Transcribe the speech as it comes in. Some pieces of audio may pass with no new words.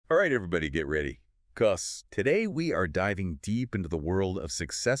All right, everybody, get ready. Because today we are diving deep into the world of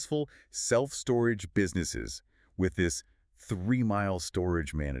successful self-storage businesses with this 3-mile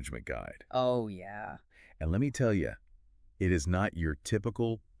storage management guide. Oh, yeah. And let me tell you, it is not your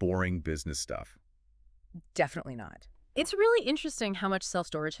typical boring business stuff. Definitely not. It's really interesting how much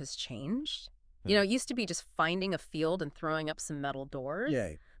self-storage has changed. It used to be just finding a field and throwing up some metal doors.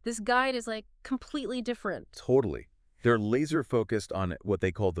 Yay. This guide is like completely different. Totally. They're laser focused on what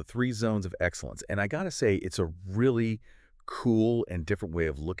they call the 3 zones of excellence. And I got to say, it's a really cool and different way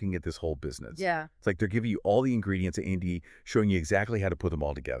of looking at this whole business. Yeah, It's like they're giving you all the ingredients at Indy, showing you exactly how to put them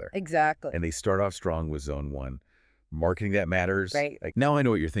all together. exactly. And they start off strong with zone 1. Marketing that matters. Right. Like, now I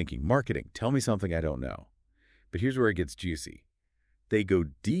know what you're thinking. Marketing. Tell me something I don't know. But here's where it gets juicy. They go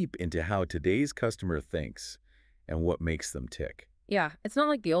deep into how today's customer thinks and what makes them tick. Yeah, it's not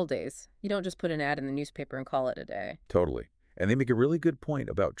like the old days. You don't just put an ad in the newspaper and call it a day. Totally. And they make a really good point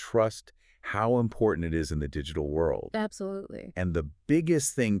about trust, how important it is in the digital world. Absolutely. And the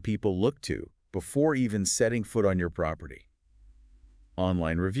biggest thing people look to before even setting foot on your property: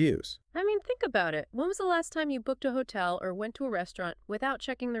 online reviews. I mean, think about it. When was the last time you booked a hotel or went to a restaurant without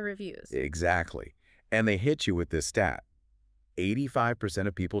checking the reviews? Exactly. And they hit you with this stat. 85%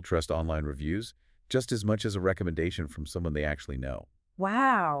 of people trust online reviews just as much as a recommendation from someone they actually know.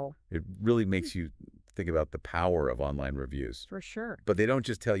 Wow. It really makes you think about the power of online reviews. For sure. But they don't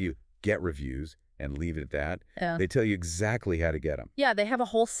just tell you, get reviews and leave it at that. Yeah. They tell you exactly how to get them. Yeah, they have a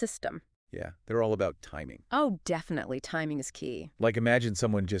whole system. Yeah, they're all about timing. Oh, definitely. Timing is key. Like, imagine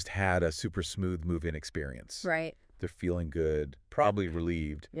someone just had a super smooth move-in experience. Right. They're feeling good, probably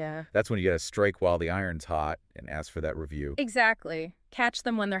relieved. Yeah. That's when you got to strike while the iron's hot and ask for that review. Exactly. Catch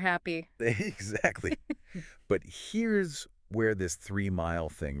them when they're happy. Exactly. But here's where this 3-mile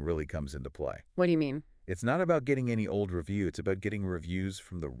thing really comes into play. What do you mean? It's not about getting any old review. It's about getting reviews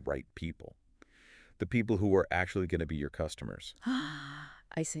from the right people. The people who are actually going to be your customers.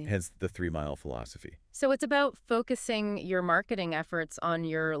 I see. Hence the 3-mile philosophy. So it's about focusing your marketing efforts on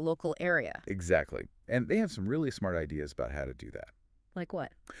your local area. Exactly. And they have some really smart ideas about how to do that. Like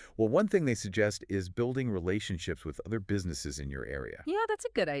what? Well, one thing they suggest is building relationships with other businesses in your area. Yeah, that's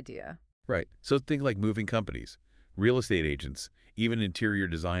a good idea. Right. So think like moving companies, real estate agents, even interior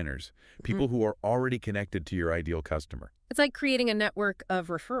designers, people who are already connected to your ideal customer. It's like creating a network of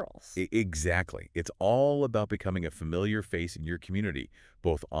referrals. Exactly. It's all about becoming a familiar face in your community,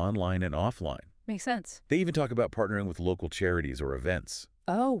 both online and offline. Makes sense. They even talk about partnering with local charities or events.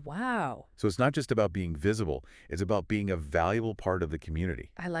 Oh, wow. So it's not just about being visible, it's about being a valuable part of the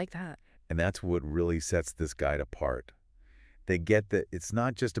community. I like that. And that's what really sets this guide apart. They get that it's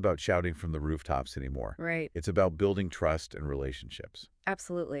not just about shouting from the rooftops anymore. Right. It's about building trust and relationships.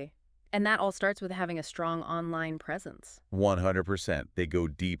 Absolutely. And that all starts with having a strong online presence. 100%. They go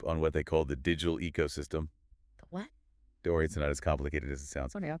deep on what they call the digital ecosystem. The what? Don't worry, it's not as complicated as it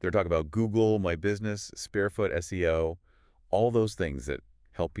sounds. What else? They're talking about Google, My Business, Sparefoot SEO, all those things that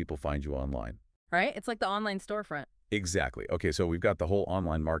help people find you online. Right? It's like the online storefront. Exactly. Okay, so we've got the whole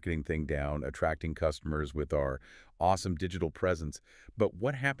online marketing thing down, attracting customers with our awesome digital presence. But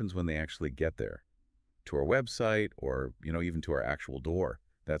what happens when they actually get there? To our website or, even to our actual door?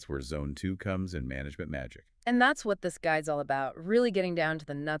 That's where Zone 2 comes in management magic. And that's what this guide's all about, really getting down to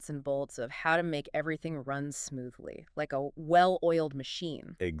the nuts and bolts of how to make everything run smoothly, like a well-oiled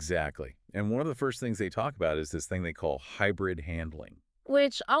machine. Exactly. And one of the first things they talk about is this thing they call hybrid handling.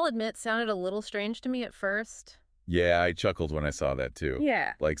 Which, I'll admit, sounded a little strange to me at first. Yeah, I chuckled when I saw that too.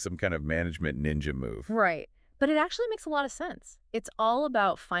 Yeah. Like some kind of management ninja move. Right. But it actually makes a lot of sense. It's all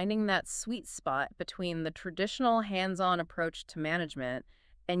about finding that sweet spot between the traditional hands-on approach to management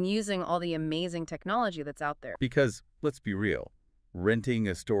and using all the amazing technology that's out there. Because, let's be real, renting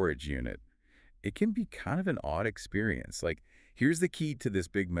a storage unit, it can be kind of an odd experience. Like, here's the key to this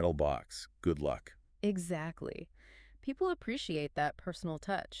big metal box. Good luck. Exactly. People appreciate that personal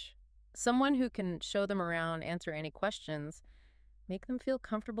touch. Someone who can show them around, answer any questions, make them feel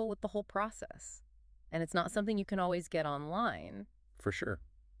comfortable with the whole process. And it's not something you can always get online. For sure.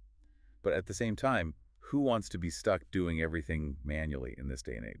 But at the same time, who wants to be stuck doing everything manually in this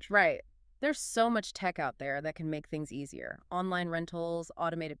day and age? Right. There's so much tech out there that can make things easier. Online rentals,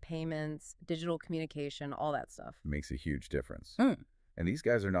 automated payments, digital communication, all that stuff. It makes a huge difference. Hmm. And these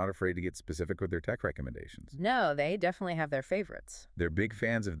guys are not afraid to get specific with their tech recommendations. No, they definitely have their favorites. They're big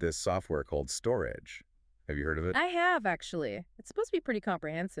fans of this software called Storage. Have you heard of it? I have, actually. It's supposed to be pretty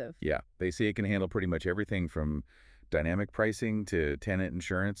comprehensive. Yeah, they say it can handle pretty much everything from dynamic pricing to tenant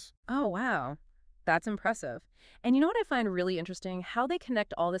insurance. Oh, wow. That's impressive. And you know what I find really interesting? How they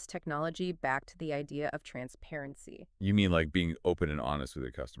connect all this technology back to the idea of transparency. You mean like being open and honest with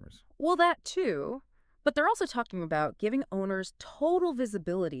your customers? Well, that too. But they're also talking about giving owners total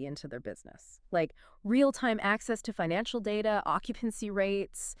visibility into their business, like real-time access to financial data, occupancy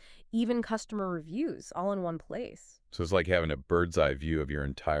rates, even customer reviews, all in one place. So it's like having a bird's eye view of your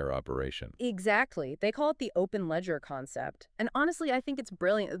entire operation. Exactly. They call it the open ledger concept. And honestly, I think it's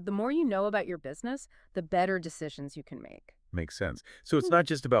brilliant. The more you know about your business, the better decisions you can make. Makes sense. So it's not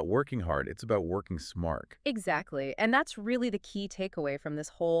just about working hard, it's about working smart. Exactly. And that's really the key takeaway from this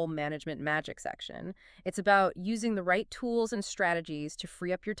whole management magic section. It's about using the right tools and strategies to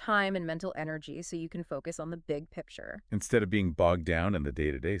free up your time and mental energy so you can focus on the big picture. Instead of being bogged down in the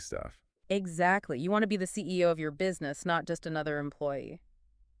day-to-day stuff. Exactly. You want to be the CEO of your business, not just another employee.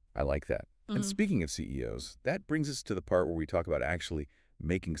 I like that. And Mhm. speaking of CEOs, that brings us to the part where we talk about actually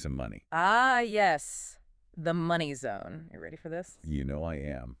making some money. Ah, yes. The money zone. You ready for this? You know I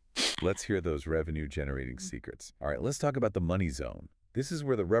am. Let's hear those revenue-generating secrets. All right, let's talk about the money zone. This is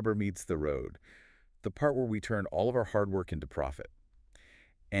where the rubber meets the road, the part where we turn all of our hard work into profit.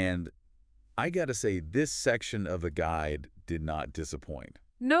 And I gotta say, this section of the guide did not disappoint.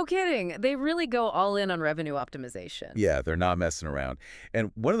 No kidding. They really go all in on revenue optimization. Yeah, they're not messing around.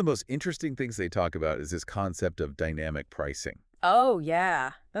 And one of the most interesting things they talk about is this concept of dynamic pricing. Oh,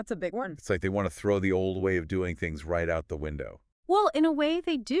 yeah. That's a big one. It's like they want to throw the old way of doing things right out the window. Well, in a way,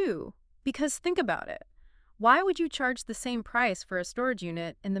 they do. Because think about it. Why would you charge the same price for a storage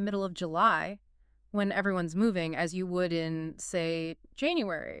unit in the middle of July when everyone's moving as you would in, say,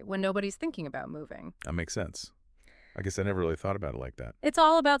 January when nobody's thinking about moving? That makes sense. I guess I never really thought about it like that. It's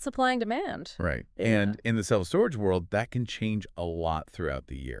all about supply and demand. Right. Yeah. And in the self-storage world, that can change a lot throughout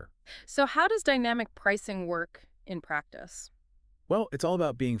the year. So how does dynamic pricing work in practice? Well, it's all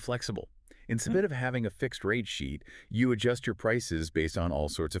about being flexible. Instead of having a fixed rate sheet, you adjust your prices based on all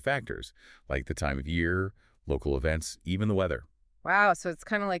sorts of factors, like the time of year, local events, even the weather. Wow, so it's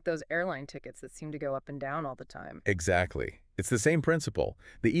kind of like those airline tickets that seem to go up and down all the time. Exactly. It's the same principle.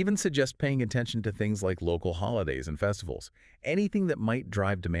 They even suggest paying attention to things like local holidays and festivals, anything that might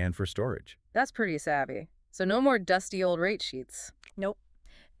drive demand for storage. That's pretty savvy. So no more dusty old rate sheets. Nope.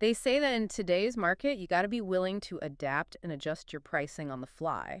 They say that in today's market, you got to be willing to adapt and adjust your pricing on the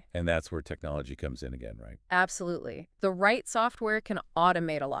fly. And that's where technology comes in again, right? Absolutely. The right software can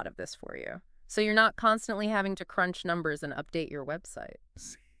automate a lot of this for you. So you're not constantly having to crunch numbers and update your website.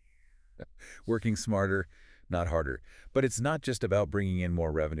 Working smarter, not harder. But it's not just about bringing in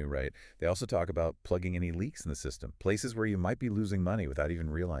more revenue, right? They also talk about plugging any leaks in the system, places where you might be losing money without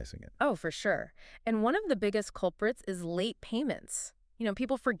even realizing it. Oh, for sure. And one of the biggest culprits is late payments.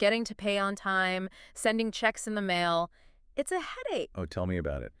 People forgetting to pay on time, sending checks in the mail. It's a headache. Oh, tell me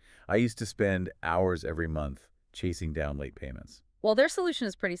about it. I used to spend hours every month chasing down late payments. Well, their solution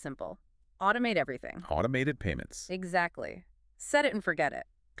is pretty simple. Automate everything. Automated payments. Exactly. Set it and forget it.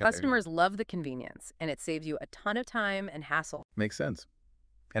 Got it. Customers love the convenience, and it saves you a ton of time and hassle. Makes sense.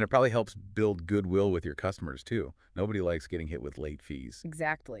 And it probably helps build goodwill with your customers, too. Nobody likes getting hit with late fees.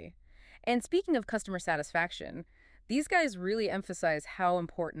 Exactly. And speaking of customer satisfaction, these guys really emphasize how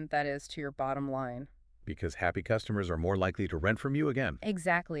important that is to your bottom line. Because happy customers are more likely to rent from you again.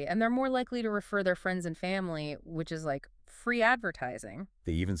 Exactly. And they're more likely to refer their friends and family, which is like free advertising.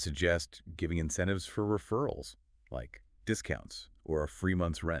 They even suggest giving incentives for referrals, like discounts or a free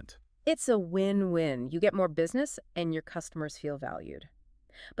month's rent. It's a win-win. You get more business and your customers feel valued.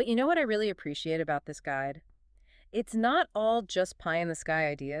 But you know what I really appreciate about this guide? It's not all just pie-in-the-sky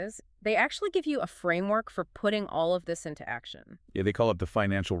ideas. They actually give you a framework for putting all of this into action. Yeah, they call it the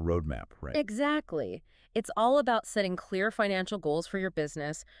financial roadmap, right? Exactly. It's all about setting clear financial goals for your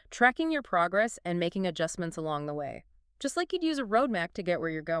business, tracking your progress, and making adjustments along the way. Just like you'd use a roadmap to get where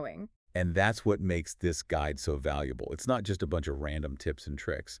you're going. And that's what makes this guide so valuable. It's not just a bunch of random tips and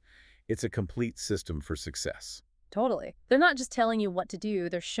tricks. It's a complete system for success. Totally. They're not just telling you what to do,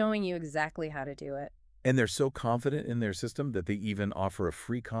 they're showing you exactly how to do it. And they're so confident in their system that they even offer a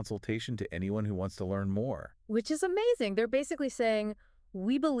free consultation to anyone who wants to learn more. Which is amazing. They're basically saying,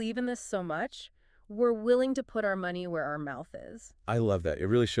 we believe in this so much, we're willing to put our money where our mouth is. I love that. It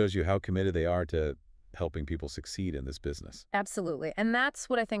really shows you how committed they are to helping people succeed in this business. Absolutely. And that's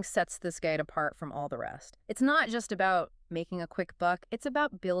what I think sets this guide apart from all the rest. It's not just about making a quick buck. It's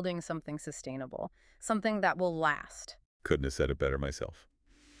about building something sustainable, something that will last. Couldn't have said it better myself.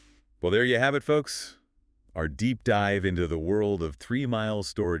 Well, there you have it, folks. Our deep dive into the world of 3-mile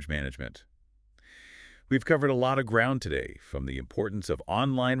storage management. We've covered a lot of ground today, from the importance of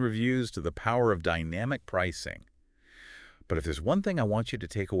online reviews to the power of dynamic pricing. But if there's one thing I want you to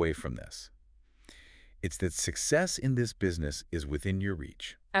take away from this, It's that success in this business is within your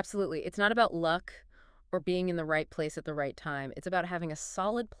reach. Absolutely. It's not about luck or being in the right place at the right time. It's about having a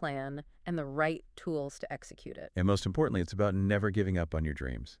solid plan and the right tools to execute it. And most importantly, it's about never giving up on your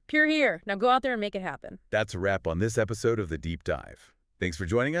dreams. Pure here. Now go out there and make it happen. That's a wrap on this episode of The Deep Dive. Thanks for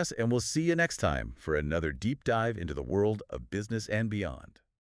joining us, and we'll see you next time for another deep dive into the world of business and beyond.